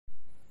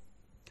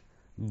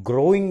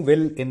Growing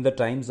well in the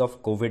times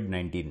of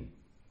COVID-19.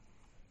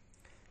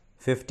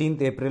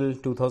 15th April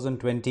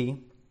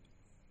 2020,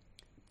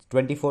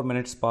 24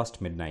 minutes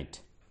past midnight.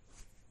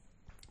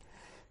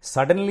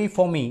 Suddenly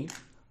for me,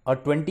 a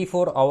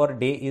 24-hour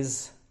day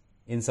is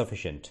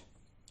insufficient.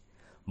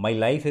 My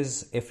life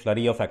is a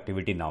flurry of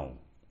activity now.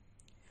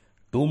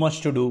 Too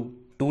much to do,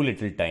 too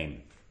little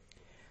time.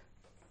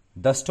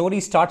 The story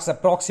starts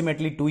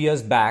approximately 2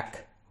 years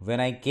back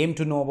when I came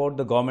to know about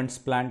the government's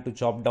plan to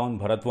chop down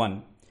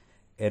Bharatwan,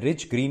 a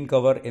rich green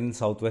cover in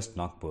southwest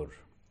Nagpur.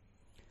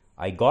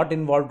 I got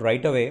involved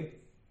right away,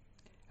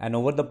 and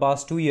over the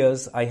past 2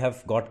 years, I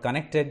have got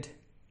connected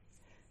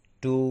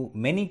to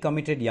many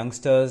committed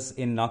youngsters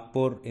in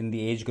Nagpur in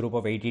the age group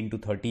of 18 to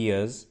 30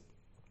 years,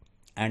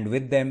 and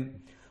with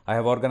them, I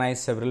have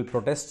organized several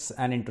protests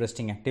and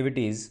interesting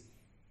activities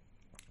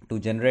to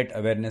generate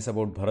awareness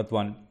about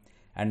Bharatwan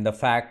and the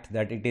fact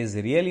that it is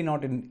really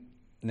not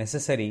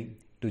necessary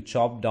to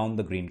chop down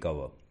the green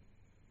cover.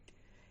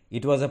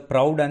 It was a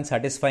proud and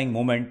satisfying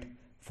moment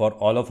for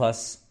all of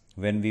us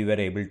when we were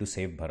able to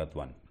save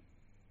Bharatwan.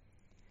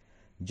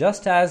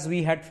 Just as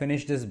we had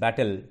finished this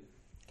battle,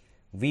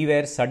 we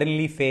were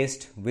suddenly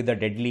faced with a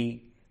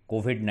deadly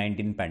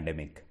COVID-19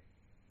 pandemic.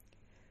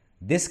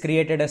 This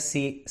created a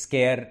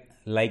scare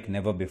like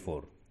never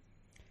before,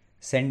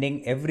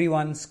 sending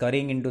everyone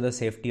scurrying into the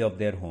safety of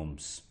their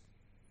homes.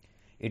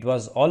 It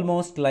was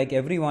almost like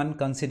everyone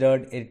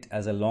considered it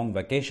as a long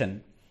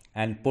vacation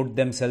and put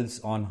themselves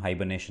on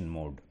hibernation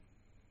mode.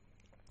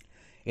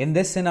 In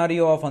this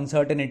scenario of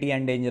uncertainty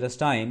and dangerous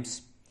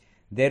times,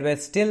 there were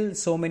still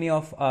so many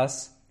of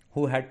us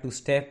who had to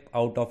step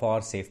out of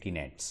our safety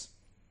nets,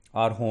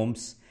 our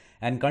homes,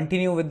 and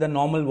continue with the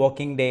normal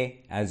working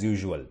day as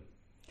usual.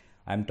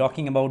 I am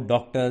talking about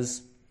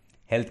doctors,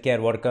 healthcare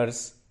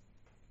workers,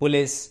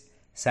 police,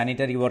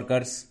 sanitary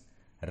workers,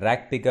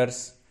 rag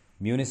pickers,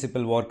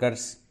 municipal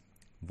workers,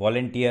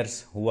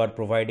 volunteers who are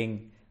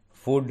providing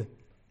food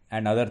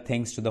and other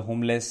things to the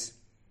homeless,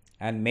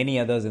 and many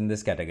others in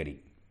this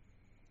category.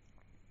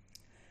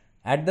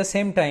 At the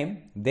same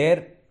time,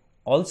 there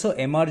also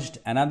emerged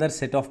another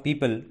set of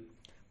people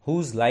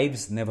whose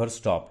lives never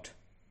stopped.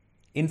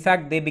 In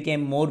fact, they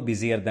became more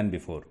busier than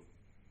before.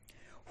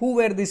 Who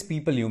were these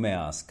people, you may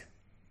ask?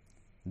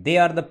 They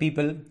are the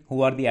people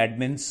who are the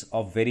admins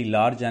of very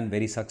large and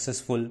very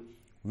successful,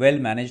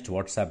 well-managed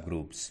WhatsApp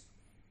groups.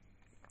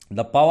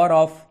 The power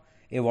of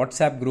a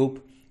WhatsApp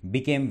group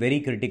became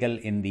very critical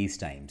in these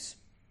times.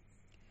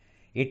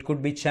 It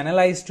could be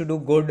channelized to do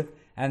good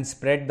and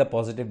spread the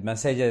positive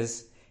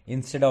messages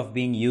instead of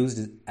being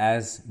used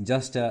as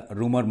just a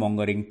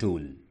rumor-mongering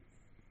tool.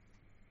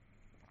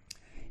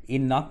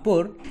 In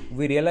Nagpur,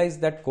 we realized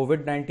that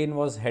COVID-19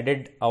 was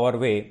headed our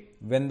way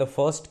when the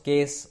first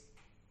case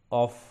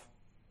of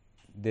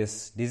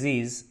this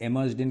disease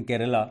emerged in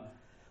Kerala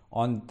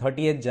on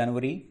 30th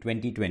January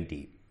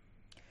 2020.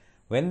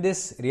 When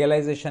this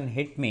realization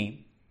hit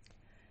me,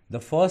 the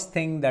first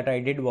thing that I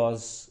did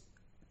was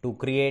to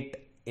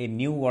create a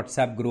new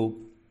WhatsApp group,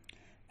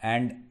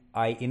 and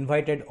I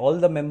invited all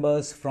the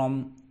members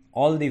from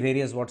all the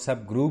various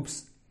WhatsApp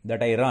groups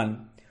that I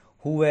run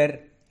who were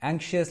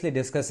anxiously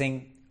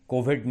discussing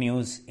COVID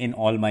news in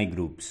all my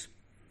groups.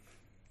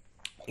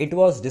 It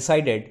was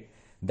decided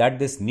that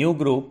this new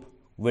group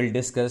will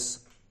discuss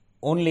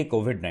only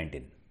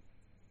COVID-19.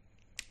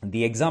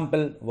 The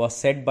example was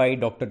set by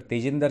Dr.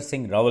 Tejinder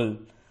Singh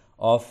Rawal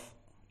of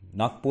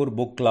Nagpur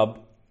Book Club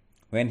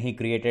when he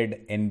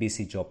created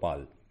NBC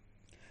Chopal.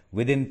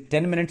 Within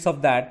 10 minutes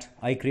of that,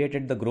 I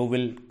created the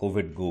Growville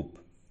COVID group.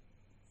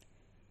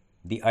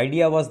 The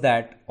idea was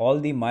that all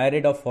the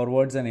myriad of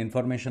forwards and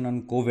information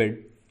on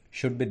COVID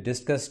should be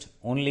discussed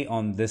only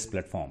on this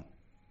platform.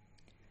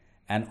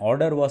 An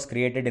order was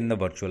created in the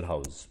virtual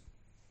house.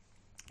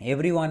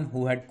 Everyone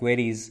who had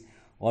queries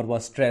or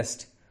was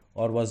stressed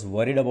or was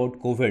worried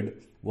about COVID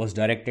was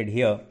directed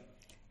here,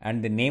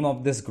 and the name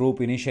of this group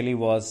initially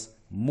was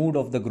Mood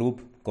of the Group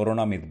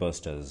Corona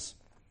Mythbusters.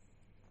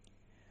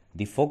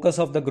 The focus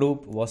of the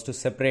group was to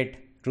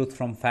separate truth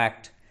from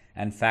fact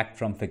and fact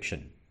from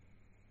fiction.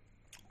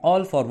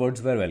 All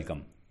forwards were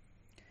welcome.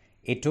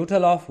 A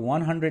total of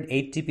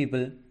 180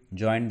 people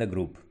joined the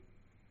group.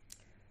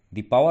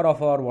 The power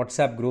of our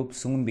WhatsApp group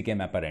soon became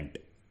apparent.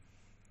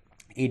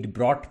 It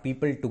brought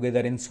people together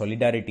in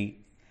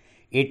solidarity.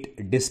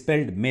 It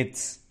dispelled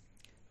myths.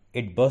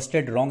 It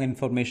busted wrong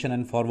information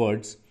and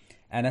forwards,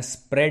 and a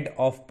spread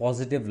of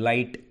positive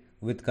light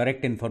with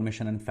correct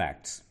information and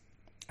facts.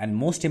 And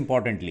most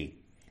importantly,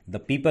 the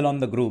people on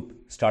the group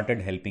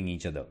started helping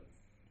each other.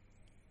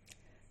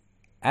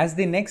 As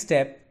the next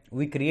step,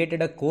 we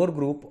created a core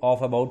group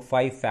of about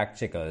 5 fact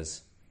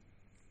checkers.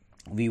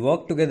 We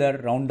worked together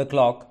round the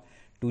clock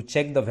to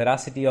check the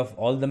veracity of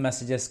all the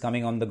messages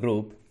coming on the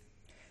group.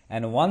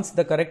 And once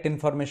the correct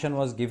information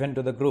was given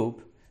to the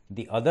group,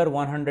 the other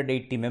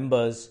 180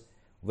 members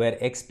were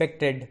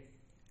expected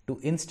to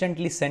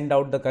instantly send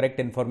out the correct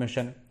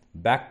information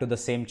back to the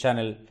same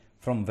channel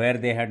from where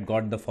they had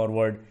got the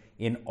forward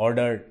in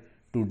order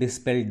to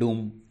dispel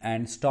doom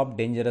and stop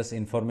dangerous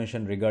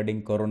information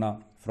regarding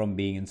corona from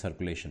being in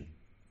circulation.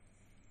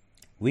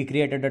 We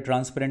created a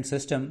transparent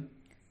system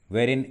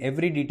wherein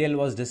every detail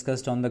was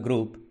discussed on the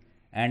group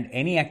and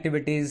any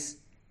activities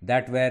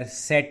that were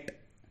set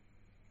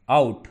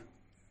out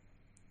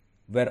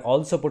were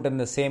also put in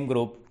the same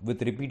group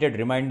with repeated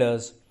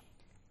reminders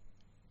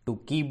to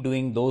keep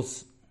doing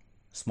those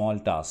small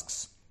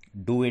tasks.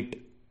 Do it,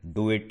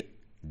 do it,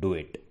 do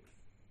it.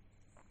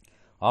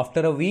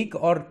 After a week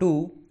or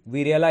two,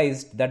 we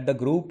realized that the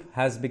group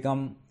has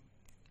become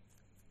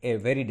a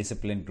very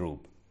disciplined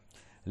group.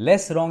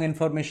 Less wrong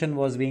information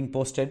was being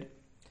posted.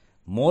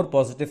 More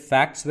positive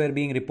facts were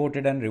being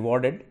reported and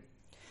rewarded.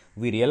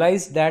 We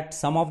realized that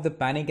some of the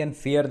panic and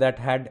fear that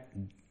had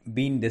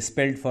been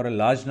dispelled for a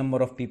large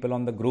number of people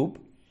on the group,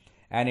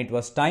 and it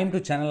was time to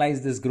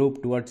channelize this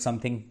group towards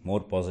something more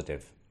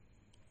positive.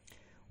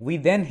 We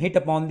then hit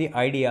upon the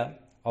idea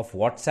of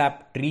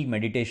WhatsApp tree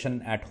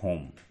meditation at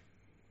home.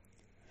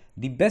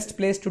 The best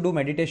place to do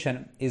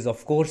meditation is,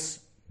 of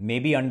course,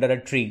 maybe under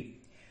a tree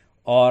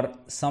or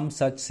some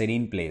such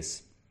serene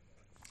place.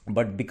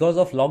 But because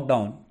of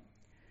lockdown,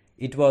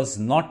 it was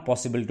not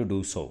possible to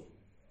do so.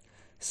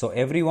 So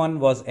everyone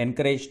was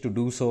encouraged to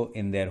do so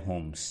in their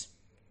homes.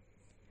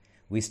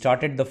 We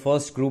started the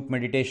first group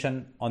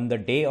meditation on the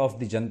day of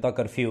the Janata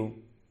Curfew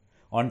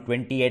on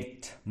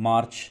 28th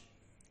March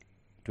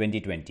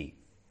 2020.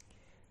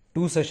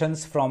 2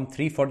 sessions from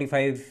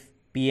 3:45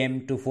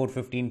 p.m. to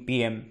 4:15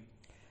 p.m.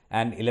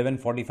 and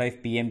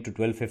 11:45 p.m. to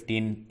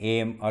 12:15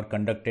 a.m. are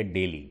conducted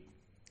daily.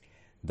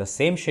 The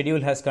same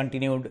schedule has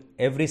continued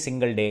every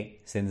single day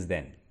since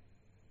then.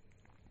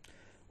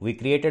 We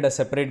created a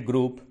separate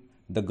group,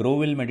 the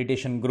Growville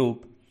Meditation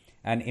Group,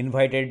 and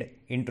invited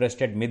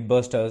interested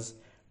Mythbusters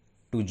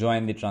to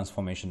join the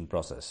transformation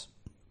process.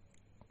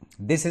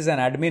 This is an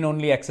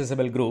admin-only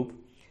accessible group,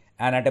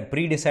 and at a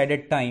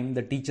pre-decided time,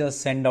 the teachers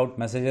send out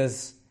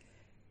messages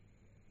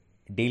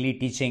daily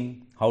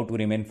teaching how to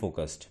remain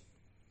focused.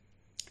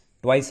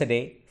 Twice a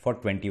day for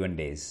 21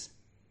 days.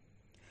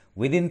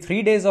 Within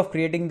 3 days of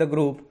creating the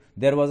group,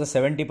 there was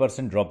a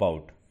 70%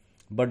 dropout,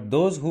 but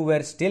those who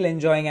were still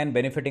enjoying and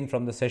benefiting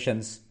from the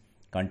sessions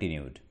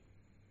continued.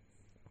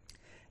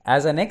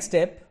 As a next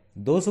step,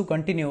 those who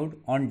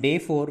continued on day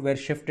 4 were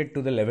shifted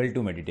to the level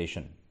 2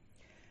 meditation.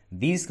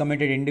 These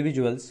committed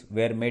individuals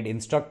were made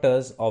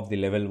instructors of the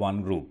level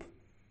 1 group.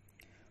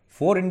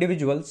 4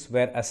 individuals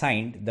were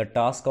assigned the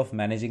task of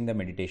managing the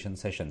meditation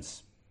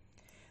sessions.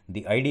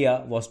 The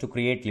idea was to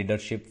create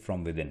leadership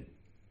from within.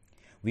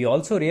 We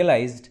also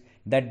realized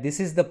that this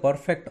is the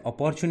perfect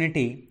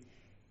opportunity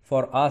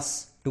for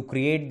us to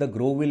create the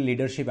Growville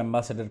Leadership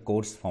Ambassador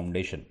Course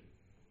Foundation.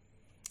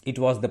 It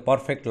was the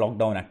perfect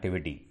lockdown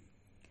activity,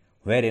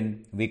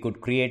 wherein we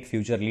could create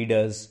future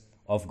leaders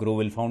of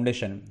Growville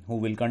Foundation who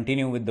will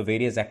continue with the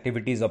various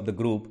activities of the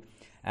group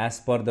as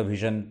per the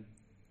vision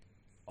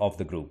of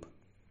the group.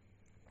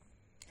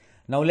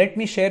 Now let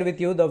me share with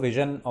you the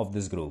vision of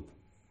this group.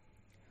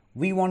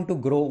 We want to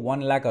grow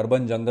 1 lakh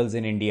urban jungles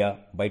in India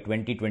by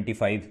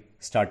 2025,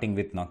 starting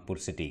with Nagpur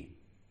city.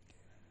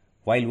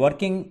 While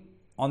working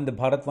on the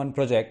Bharat One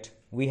project,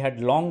 we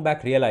had long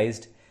back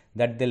realized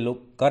that the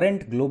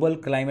current global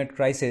climate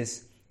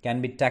crisis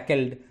can be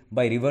tackled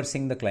by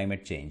reversing the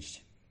climate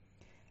change.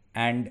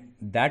 And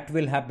that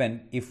will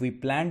happen if we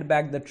plant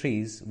back the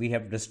trees we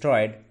have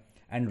destroyed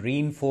and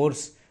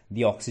reinforce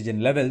the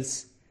oxygen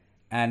levels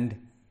and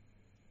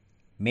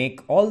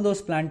make all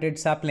those planted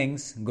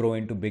saplings grow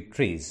into big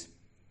trees,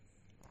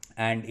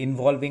 and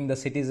involving the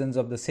citizens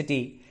of the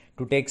city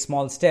to take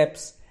small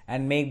steps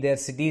and make their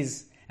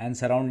cities and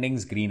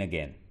surroundings green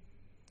again.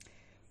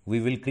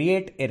 We will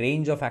create a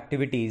range of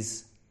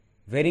activities,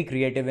 very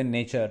creative in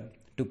nature,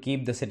 to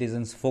keep the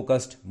citizens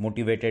focused,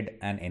 motivated,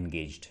 and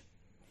engaged.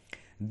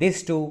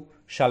 This too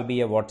shall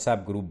be a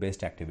WhatsApp group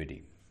based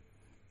activity.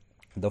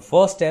 The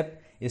first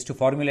step is to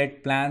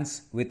formulate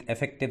plans with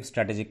effective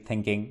strategic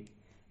thinking,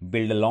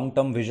 build a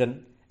long-term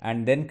vision,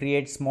 and then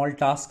create small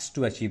tasks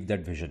to achieve that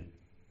vision.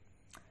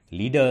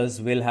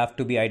 Leaders will have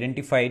to be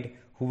identified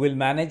who will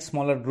manage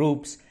smaller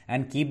groups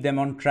and keep them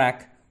on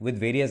track with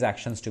various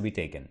actions to be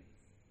taken.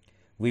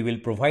 We will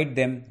provide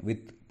them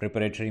with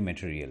preparatory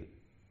material.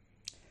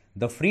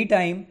 The free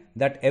time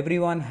that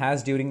everyone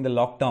has during the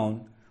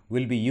lockdown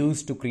will be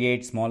used to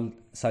create small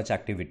such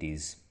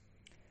activities.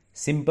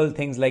 Simple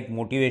things like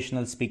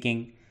motivational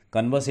speaking,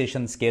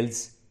 conversation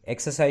skills,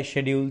 exercise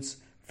schedules,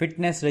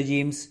 fitness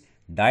regimes,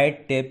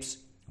 diet tips,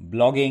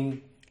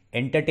 blogging,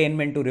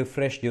 entertainment to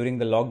refresh during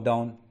the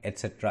lockdown,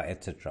 etc.,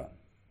 etc.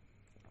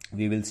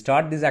 We will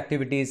start these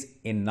activities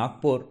in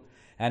Nagpur,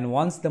 and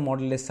once the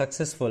model is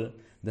successful,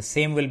 the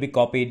same will be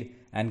copied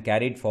and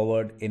carried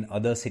forward in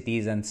other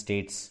cities and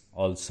states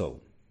also.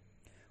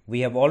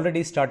 We have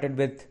already started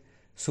with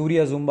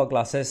Surya Zumba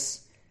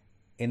classes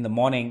in the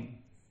morning.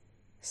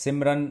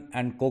 Simran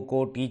and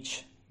Coco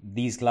teach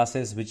these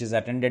classes, which is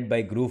attended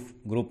by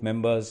group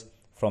members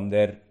from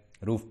their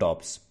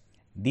rooftops.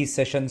 These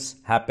sessions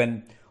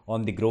happen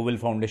on the Growville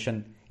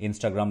Foundation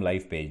Instagram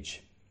live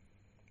page.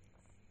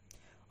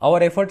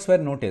 Our efforts were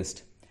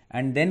noticed,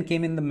 and then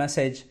came in the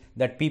message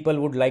that people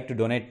would like to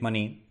donate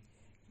money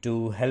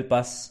to help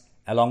us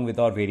along with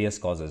our various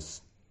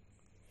causes.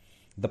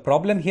 The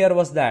problem here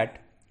was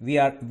that we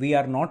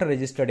are not a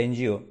registered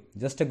NGO,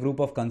 just a group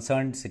of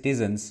concerned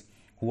citizens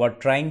who are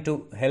trying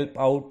to help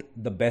out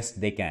the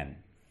best they can.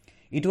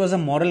 It was a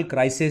moral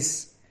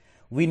crisis.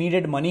 We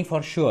needed money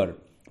for sure,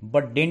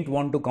 but didn't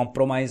want to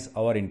compromise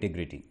our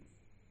integrity.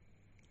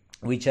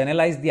 We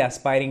channelized the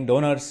aspiring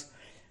donors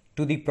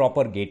to the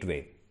proper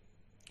gateway.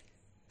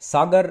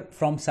 Sagar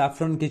from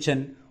Saffron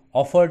Kitchen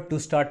offered to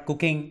start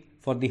cooking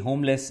for the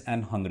homeless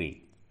and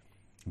hungry.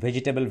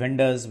 Vegetable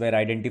vendors were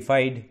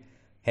identified,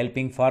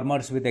 helping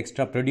farmers with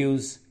extra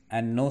produce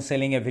and no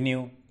selling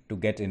avenue to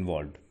get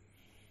involved.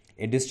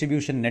 A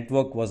distribution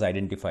network was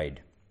identified.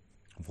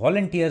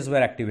 Volunteers were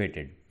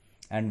activated,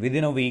 and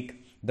within a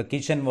week, the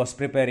kitchen was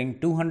preparing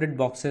 200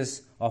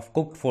 boxes of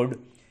cooked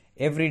food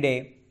every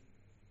day.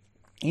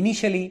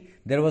 Initially,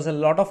 there was a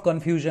lot of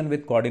confusion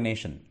with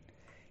coordination.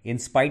 In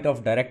spite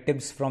of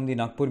directives from the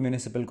Nagpur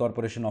Municipal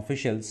Corporation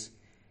officials,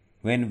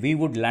 when we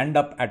would land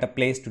up at a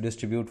place to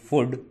distribute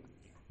food,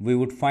 we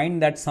would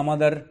find that some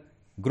other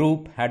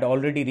group had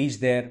already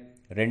reached there,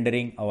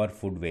 rendering our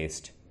food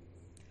waste.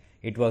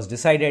 It was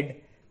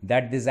decided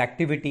that this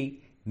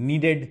activity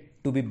needed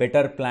to be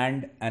better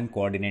planned and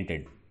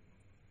coordinated.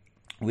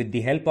 With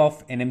the help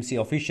of NMC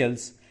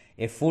officials,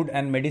 a food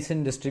and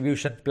medicine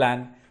distribution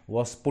plan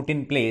was put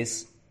in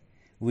place.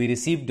 We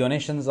received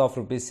donations of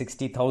Rs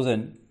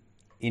 60,000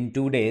 in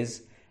 2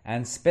 days,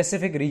 and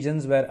specific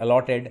regions were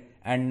allotted,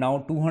 and now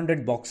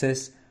 200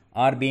 boxes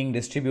are being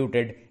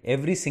distributed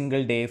every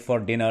single day for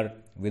dinner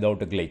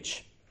without a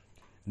glitch.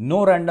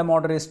 No random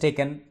order is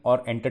taken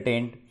or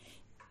entertained.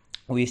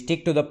 We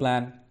stick to the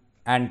plan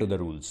and to the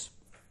rules.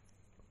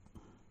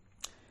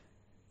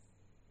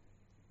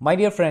 My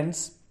dear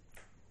friends,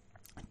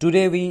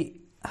 today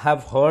we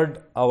have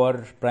heard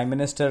our Prime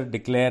Minister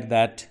declare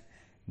that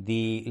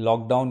the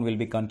lockdown will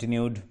be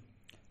continued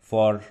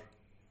for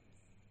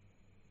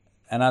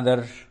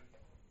another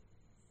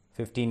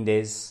 15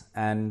 days,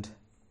 and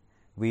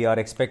we are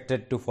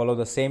expected to follow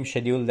the same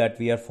schedule that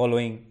we are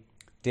following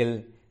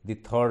till the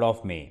 3rd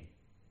of May.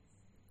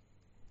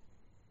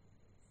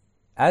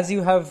 As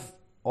you have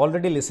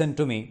already listened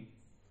to me,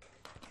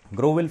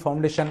 Growville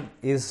Foundation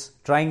is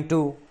trying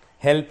to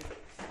help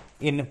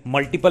in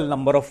multiple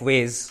number of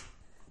ways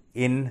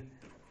in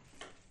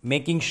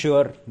making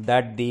sure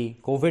that the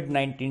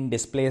COVID-19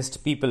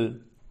 displaced people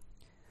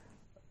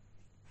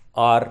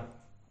are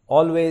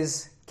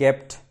always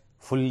kept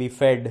fully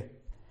fed,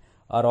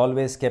 are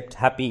always kept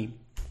happy,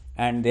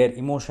 and their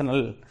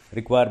emotional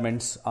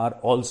requirements are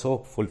also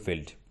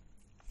fulfilled.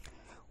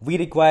 We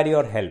require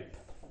your help.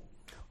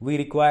 We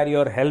require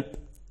your help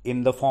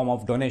in the form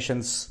of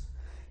donations,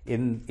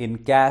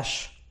 in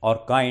cash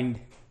or kind.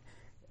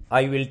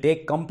 I will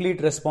take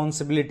complete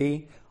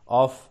responsibility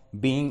of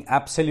being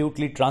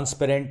absolutely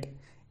transparent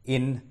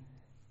in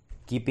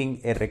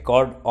keeping a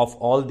record of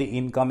all the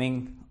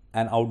incoming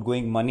and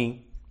outgoing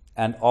money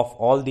and of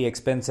all the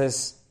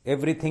expenses.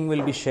 Everything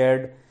will be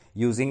shared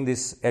using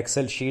this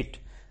Excel sheet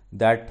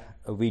that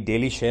we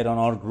daily share on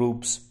our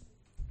groups.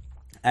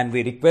 And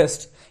we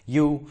request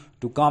you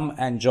to come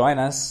and join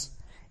us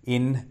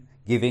in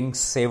giving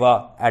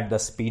seva at the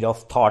speed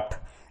of thought,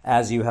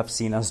 as you have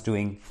seen us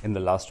doing in the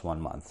last 1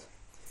 month.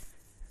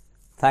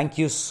 Thank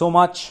you so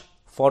much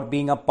for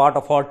being a part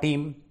of our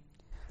team,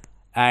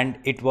 and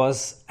it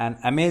was an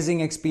amazing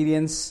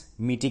experience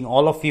meeting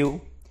all of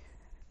you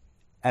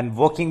and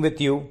working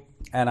with you,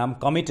 and I'm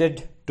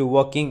committed to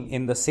working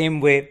in the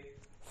same way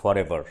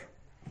forever.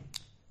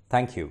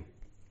 Thank you.